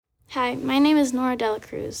Hi, my name is Nora Dela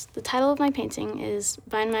Cruz. The title of my painting is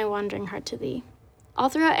Bind My Wandering Heart to Thee. All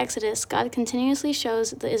throughout Exodus, God continuously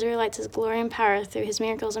shows the Israelites his glory and power through his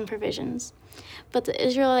miracles and provisions. But the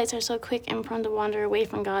Israelites are so quick and prone to wander away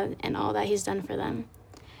from God and all that he's done for them.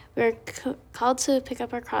 We are called to pick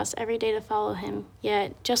up our cross every day to follow him,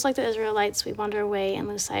 yet, just like the Israelites, we wander away and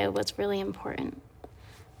lose sight of what's really important.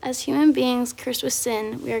 As human beings cursed with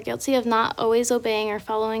sin, we are guilty of not always obeying or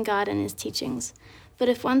following God and his teachings. But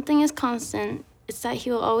if one thing is constant, it's that he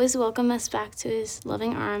will always welcome us back to his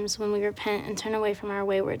loving arms when we repent and turn away from our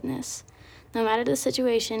waywardness, no matter the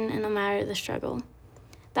situation and no matter the struggle.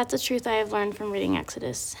 That's a truth I have learned from reading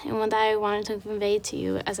Exodus, and one that I wanted to convey to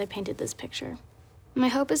you as I painted this picture. My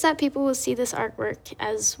hope is that people will see this artwork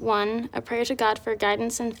as, 1, a prayer to God for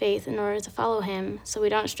guidance and faith in order to follow him so we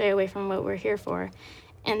don't stray away from what we're here for,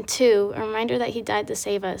 and 2, a reminder that he died to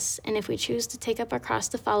save us, and if we choose to take up our cross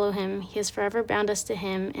to follow him, he has forever bound us to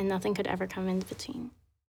him, and nothing could ever come in between.